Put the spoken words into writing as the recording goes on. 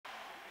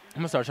I'm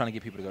gonna start trying to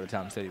get people to go to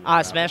Town City.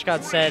 Smash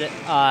God said,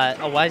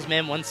 a wise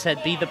man once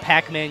said, "Be the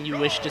Pac-Man you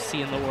wish to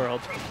see in the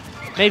world."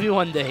 Maybe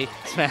one day,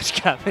 Smash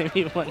God.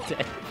 Maybe one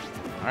day.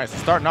 All right, so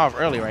starting off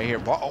early right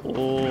here.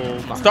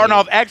 Oh, starting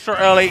off extra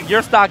early.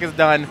 Your stock is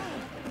done.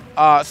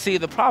 See,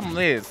 the problem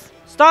is.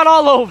 Start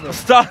all over.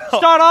 Start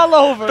all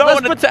over.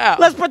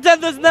 Let's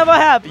pretend this never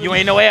happened. You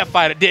ain't no air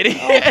fighter, Diddy.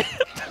 Oh.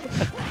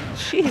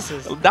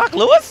 Jesus. Doc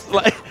Lewis?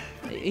 Like,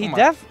 he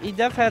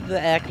def had the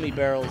Acme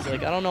barrels.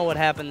 Like, I don't know what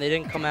happened. They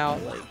didn't come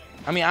out. Like,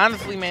 I mean,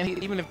 honestly, man,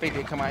 even if they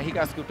did come out, he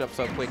got scooped up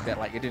so quick that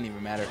like it didn't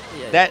even matter.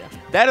 Yeah,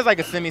 that is like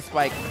a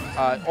semi-spike.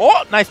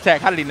 Oh, nice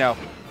tag. How did he know?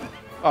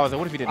 Oh, so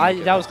what if he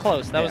didn't? That was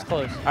close. That was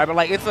close. All right, but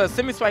like it's a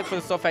semi-spike for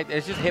the sole fact that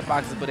it's just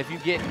hitboxes. But if you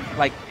get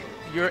like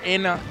you're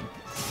in a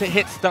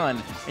hit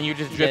stun and you're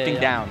just drifting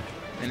down,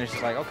 and it's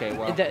just like okay,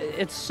 well,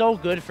 it's so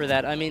good for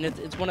that. I mean,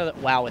 it's one of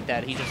the wow with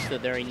that. He just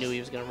stood there. He knew he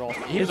was gonna roll.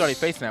 He was already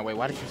facing that way.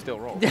 Why did you still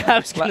roll? Yeah, I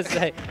was gonna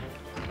say.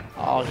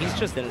 Oh, he's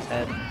just in his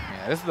head.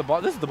 Yeah, this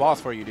is the boss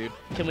for you, dude.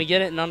 Can we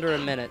get it in under a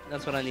minute?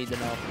 That's what I need to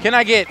know. Can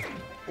I get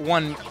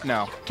one?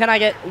 No. Can I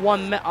get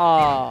 1 minute?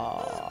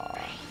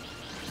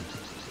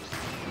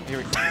 Here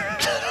we go.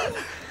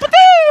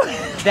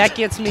 That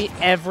gets me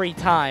every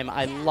time.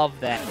 I love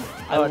that.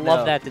 I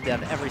love that to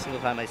death every single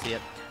time I see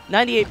it.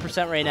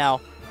 98% right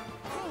now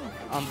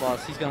on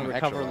boss. He's going to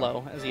recover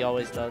low, as he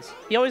always does.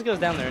 He always goes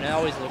down there, and it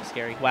always looks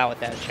scary. Wow, at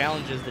that.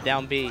 Challenges the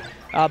down B.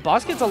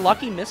 Boss gets a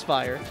lucky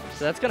misfire,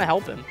 so that's going to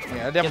help him.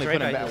 Yeah, that definitely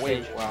put him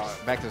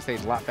back to the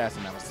stage a lot faster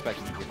than I was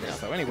expecting to get there.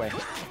 So anyway,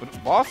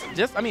 but boss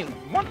just, I mean,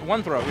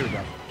 one throw. Here we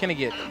go. Can he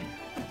get?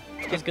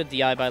 Gets good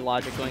DI by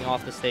Logic going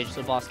off the stage,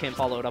 so boss can't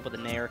follow it up with a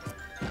nair.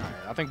 Right,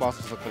 I think boss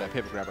just looked for that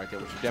pivot grab right there,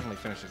 which should definitely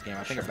finish this game.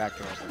 I think a back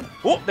throw.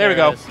 Oh, there we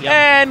go. Yep.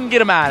 And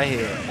get him out of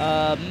here.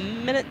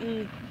 Minute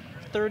and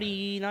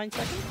 39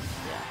 seconds?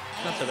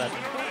 Yeah, not so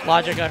bad.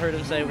 Logic, I heard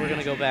him say we're going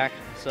to go back.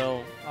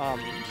 So,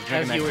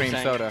 drinking that cream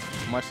soda,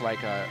 much like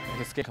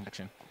his skin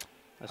complexion.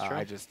 That's true.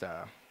 I just,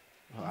 I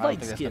don't light think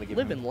that's skin, going to give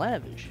living him.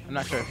 lavish. I'm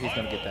not sure if he's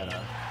going to get that,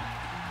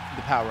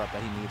 the power up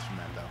that he needs from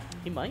that, though.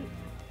 He might.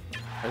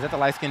 Or is that the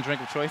light skin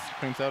drink of choice,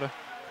 cream soda?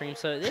 Cream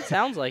soda. It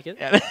sounds like it.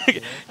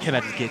 Can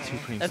I just get 2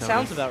 cream sodas? That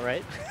sounds about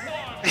right.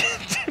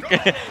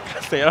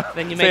 Say it,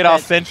 then you say it all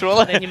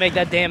sensual. Then you make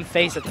that damn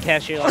face at the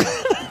cashier, like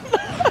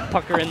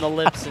pucker in the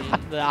lips and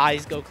the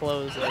eyes go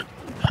closed. Like,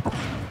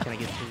 can I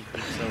get 2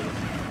 cream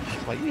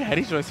sodas? Like, you had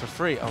these joints for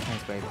free. Oh,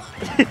 thanks, baby.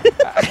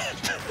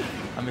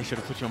 I'll make sure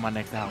to put you on my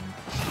next album.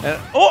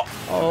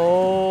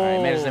 All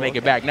right, managed to make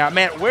it back. Now,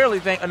 man, we really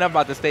think enough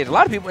about this stage. A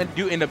lot of people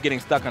do end up getting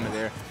stuck under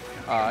there.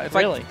 It's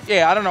really? Like,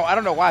 yeah, I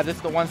don't know why. This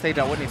is the one stage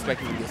I wouldn't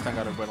expect you to get stuck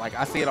under, but like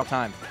I see it all the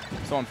time.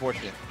 So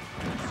unfortunate.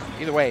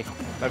 Either way,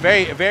 a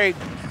very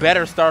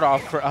better start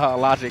off for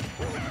Logic.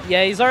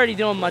 Yeah, he's already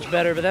doing much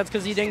better, but that's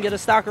because he didn't get a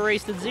stock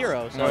erased at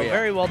 0. So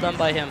very well done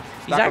by him.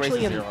 He's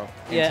actually in 0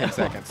 in 10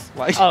 seconds.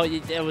 Like oh,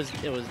 it was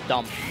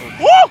dumb.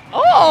 Woo!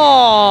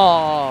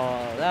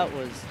 Oh, that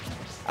was.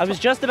 I was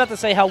just about to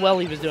say how well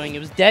he was doing. It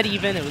was dead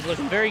even. It was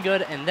looking very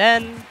good, and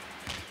then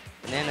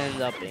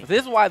ended up being.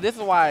 This is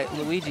why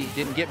Luigi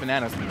didn't get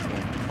bananas in this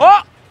game.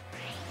 Oh!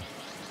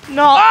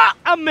 No,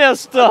 I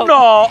messed up.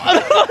 No.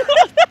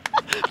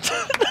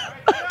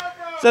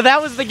 So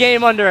that was the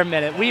game under a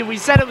minute. We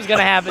said it was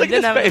gonna happen. Look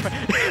at his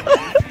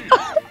face.